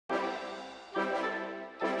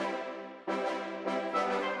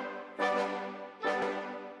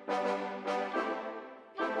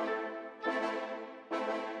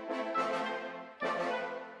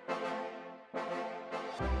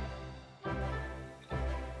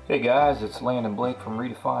Hey guys, it's Landon Blake from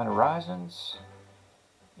Redefined Horizons,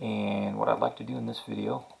 and what I'd like to do in this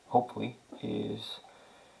video, hopefully, is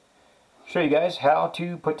show you guys how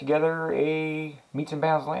to put together a meets and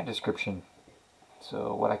bounds land description.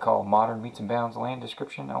 So what I call modern meets and bounds land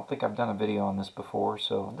description. I don't think I've done a video on this before,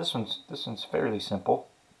 so this one's fairly simple.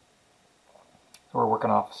 We're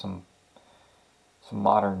working off some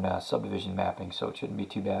modern subdivision mapping, so it shouldn't be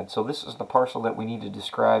too bad. So this is the parcel that we need to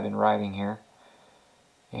describe in writing here.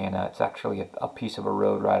 And it's actually a piece of a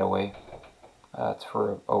road right away. It's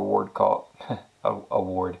for a ward called a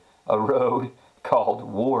road called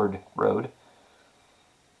Ward Road.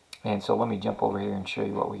 And so let me jump over here and show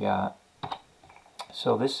you what we got.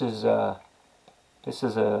 So this is a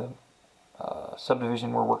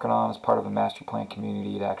subdivision we're working on as part of a master plan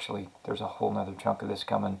community. There's a whole nother chunk of this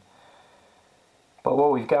coming. But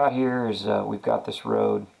what we've got here is we've got this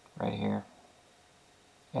road right here.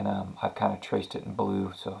 And I've kind of traced it in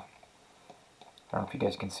blue, so I don't know if you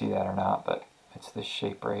guys can see that or not, but it's this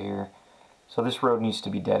shape right here. So this road needs to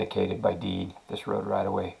be dedicated by deed, this road right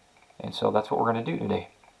away. And so that's what we're going to do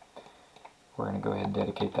today. We're going to go ahead and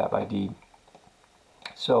dedicate that by deed.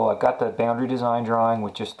 So I've got the boundary design drawing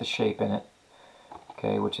with just the shape in it,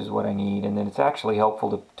 okay, which is what I need. And then it's actually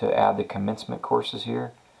helpful to add the commencement courses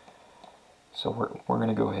here. So we're going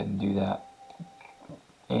to go ahead and do that.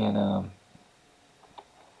 And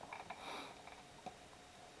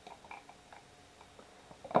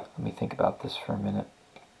let me think about this for a minute.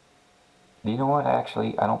 You know what?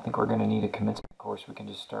 Actually, I don't think we're going to need a commencement course. We can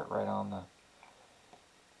just start right on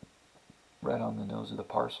the nose of the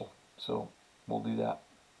parcel. So we'll do that.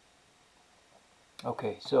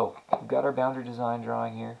 Okay, so we've got our boundary design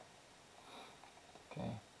drawing here.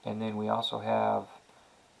 Okay, and then we also have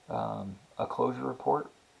a closure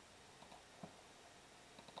report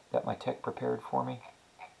that my tech prepared for me.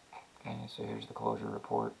 Okay, so here's the closure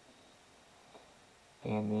report.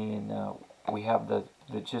 And then we have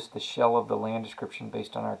just the shell of the land description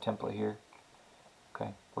based on our template here,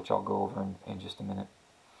 okay, which I'll go over in just a minute.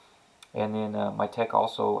 And then my tech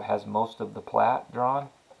also has most of the plat drawn.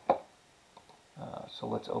 So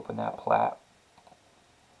let's open that plat.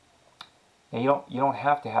 Now you don't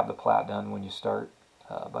have to have the plat done when you start,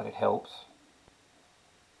 but it helps.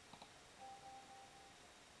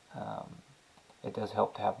 It does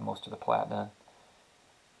help to have most of the plat done.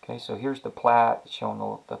 Okay, so here's the plat showing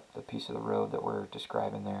the piece of the road that we're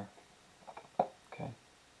describing there. Okay,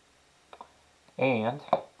 and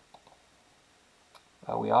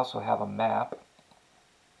we also have a map.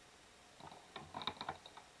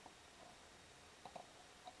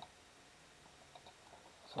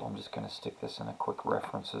 So I'm just going to stick this in a quick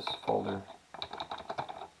references folder.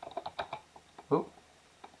 Oop,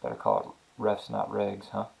 better call it refs, not regs,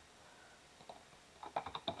 huh?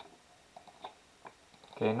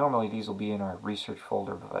 Okay, normally these will be in our research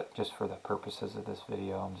folder, but just for the purposes of this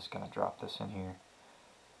video, I'm just going to drop this in here.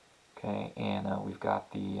 Okay, and we've got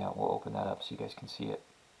we'll open that up so you guys can see it.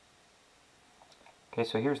 Okay,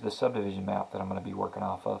 so here's the subdivision map that I'm going to be working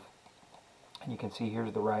off of. And you can see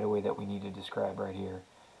here's the right-of-way that we need to describe right here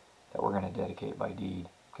that we're going to dedicate by deed.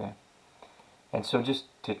 Okay, and so just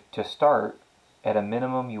to start, at a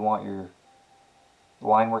minimum, you want your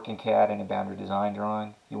line work in CAD and a boundary design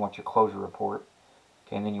drawing. You want your closure report.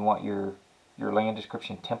 And then you want your land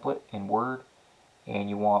description template in Word, and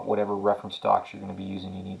you want whatever reference docs you're going to be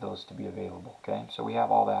using. You need those to be available. Okay, so we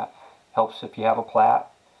have all that. Helps if you have a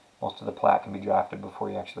plat. Most of the plat can be drafted before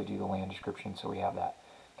you actually do the land description, so we have that.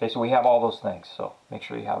 Okay, so we have all those things, so make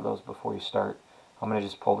sure you have those before you start. I'm going to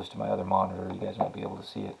just pull this to my other monitor. You guys won't be able to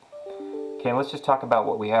see it. Okay, let's just talk about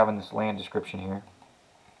what we have in this land description here.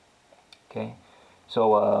 Okay,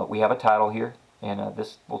 so we have a title here, and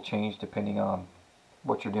this will change depending on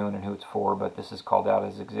what you're doing and who it's for, but this is called out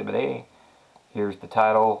as Exhibit A. Here's the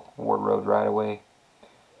title, Ward Road right away.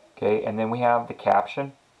 Okay, and then we have the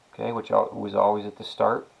caption, okay, which was always at the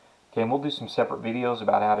start. Okay, and we'll do some separate videos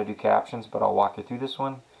about how to do captions, but I'll walk you through this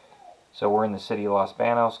one. So we're in the city of Los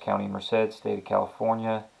Banos, County Merced, State of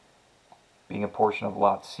California, being a portion of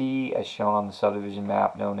Lot C, as shown on the subdivision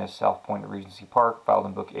map known as South Point of Regency Park, filed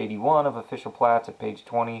in Book 81 of Official Plats at page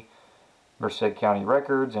 20. Merced County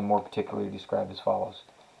Records, and more particularly described as follows.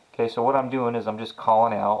 Okay, so what I'm doing is I'm just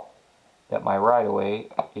calling out that my right-of-way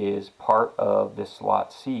is part of this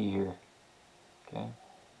Lot C here. Okay,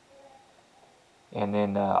 and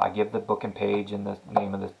then I give the book and page and the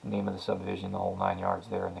name of the subdivision, the whole 9 yards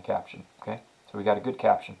there in the caption. Okay, so we got a good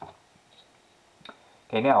caption.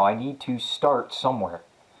 Okay, now I need to start somewhere.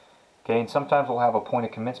 Okay, and sometimes we'll have a point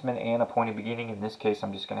of commencement and a point of beginning. In this case,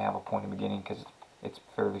 I'm just going to have a point of beginning because it's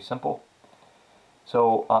fairly simple.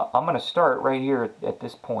 So I'm going to start right here at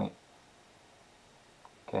this point.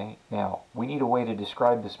 Okay, now we need a way to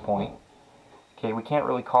describe this point. Okay, we can't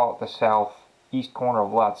really call it the southeast corner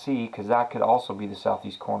of lot C because that could also be the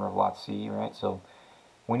southeast corner of lot C, right? So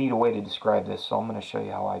we need a way to describe this. So I'm going to show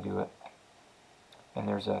you how I do it. And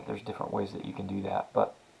there's different ways that you can do that,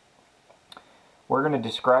 but we're going to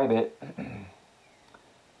describe it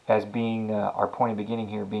as being our point of beginning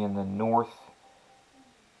here being the north.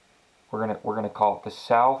 We're gonna call it the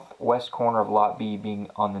southwest corner of lot B being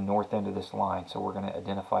on the north end of this line. So we're going to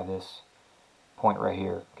identify this point right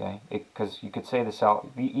here, okay? Because you could say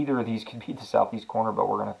either of these could be the southeast corner, but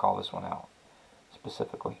we're going to call this one out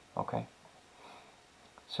specifically, okay?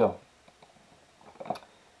 So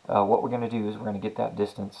what we're going to do is we're going to get that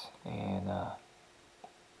distance, and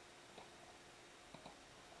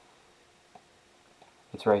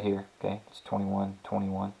it's right here, okay? It's 21,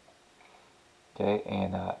 21. Okay,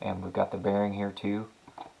 and we've got the bearing here too.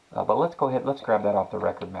 But let's go ahead, let's grab that off the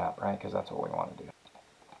record map, right? Because that's what we want to do.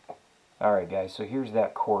 Alright guys, so here's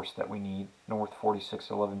that course that we need. North 46,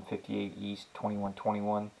 11, 58, east 21,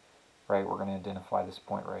 21. Right, we're going to identify this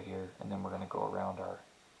point right here, and then we're going to go around our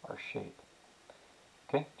shape.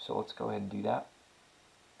 Okay, so let's go ahead and do that.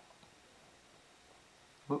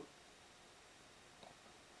 Whoop.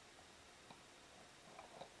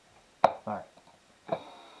 Alright.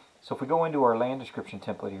 So if we go into our land description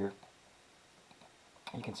template here,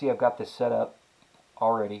 you can see I've got this set up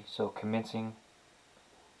already. So commencing.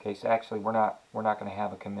 Okay, so actually we're not going to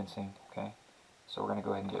have a commencing. Okay, so we're going to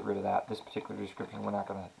go ahead and get rid of that. This particular description we're not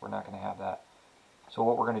going to have that. So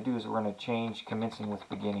what we're going to do is we're going to change commencing with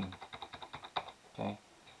beginning. Okay,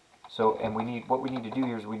 so and what we need to do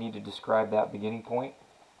here is we need to describe that beginning point.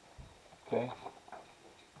 Okay.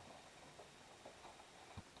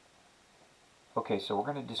 Okay, so we're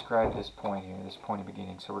going to describe this point here, this point of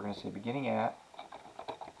beginning. So we're going to say beginning at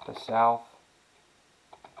the southeast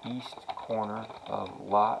corner of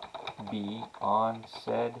lot B on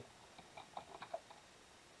said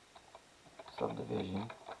subdivision.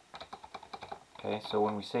 Okay, so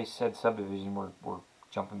when we say said subdivision, we're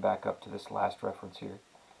jumping back up to this last reference here.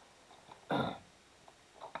 I'm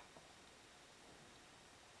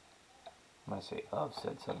going to say of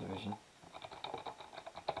said subdivision.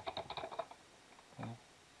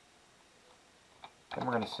 Then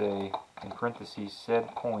we're going to say, in parentheses, said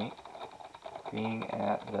point being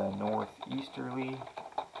at the northeasterly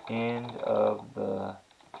end of the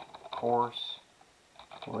course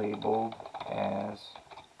labeled as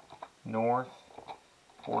north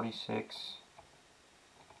 46.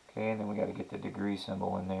 Okay, and then we got to get the degree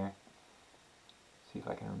symbol in there. See if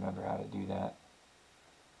I can remember how to do that.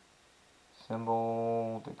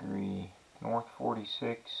 Symbol, degree, north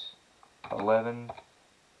 46, 11,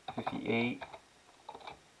 58.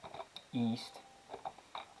 East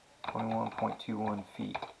 21.21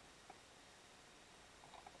 feet.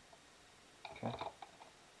 Okay,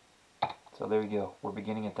 so there you go. We're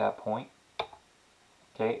beginning at that point.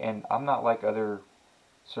 Okay, and I'm not like other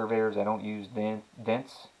surveyors. I don't use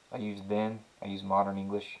thence. I use then. I use modern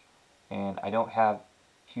English, and I don't have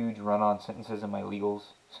huge run-on sentences in my legals,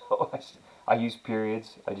 so I use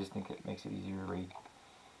periods. I just think it makes it easier to read.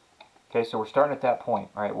 Okay, so we're starting at that point.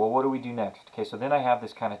 All right, well, what do we do next? Okay, so then I have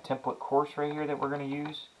this kind of template course right here that we're going to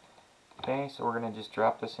use. Okay, so we're going to just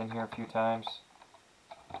drop this in here a few times.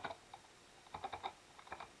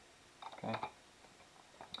 Okay.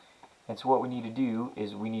 And so what we need to do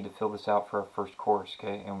is we need to fill this out for our first course,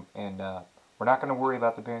 okay? And we're not going to worry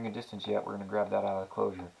about the bearing and distance yet. We're going to grab that out of the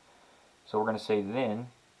closure. So we're going to say then,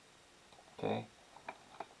 okay?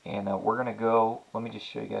 And we're going to go, let me just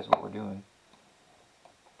show you guys what we're doing.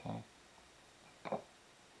 Okay.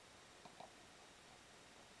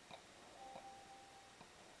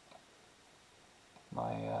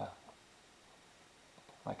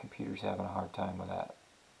 My computer's having a hard time with that.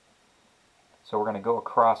 So we're going to go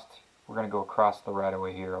across. We're going to go across the right of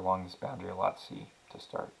way here along this boundary of lot C to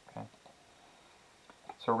start. Okay.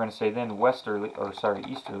 So we're going to say then westerly, or sorry,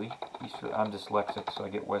 easterly. I'm dyslexic, so I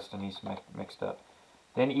get west and east mixed up.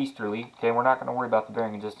 Then easterly. Okay, we're not going to worry about the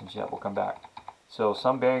bearing and distance yet. We'll come back. So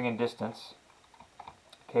some bearing and distance.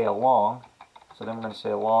 Okay, along. So then we're going to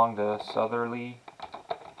say along the southerly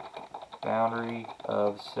boundary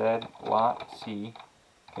of said lot C.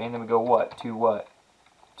 Okay, and then we go what? To what?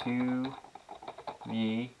 To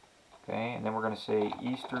the, okay, and then we're going to say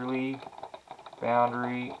easterly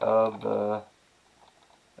boundary of the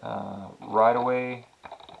right-of-way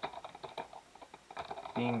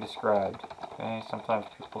being described. Okay, sometimes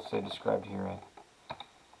people say described herein.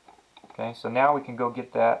 Okay, so now we can go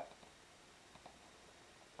get that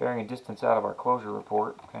bearing and distance out of our closure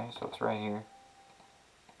report. Okay, so it's right here.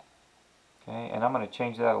 Okay, and I'm going to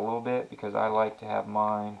change that a little bit because I like to have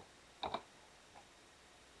mine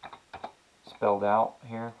spelled out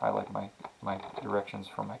here. I like my directions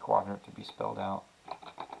for my quadrant to be spelled out.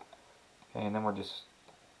 Okay, and then we're just,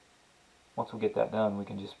 once we get that done, we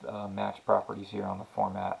can just match properties here on the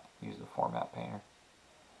format. Use the format painter.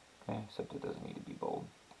 Okay, except it doesn't need to be bold.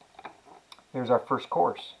 There's our first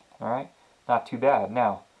course. Alright, not too bad.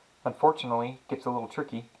 Now, unfortunately, it gets a little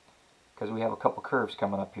tricky because we have a couple curves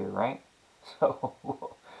coming up here, right? So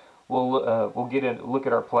we'll get a look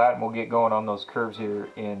at our plat and we'll get going on those curves here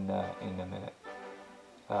in a minute,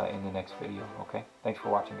 in the next video. Okay, thanks for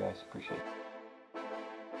watching, guys. Appreciate it.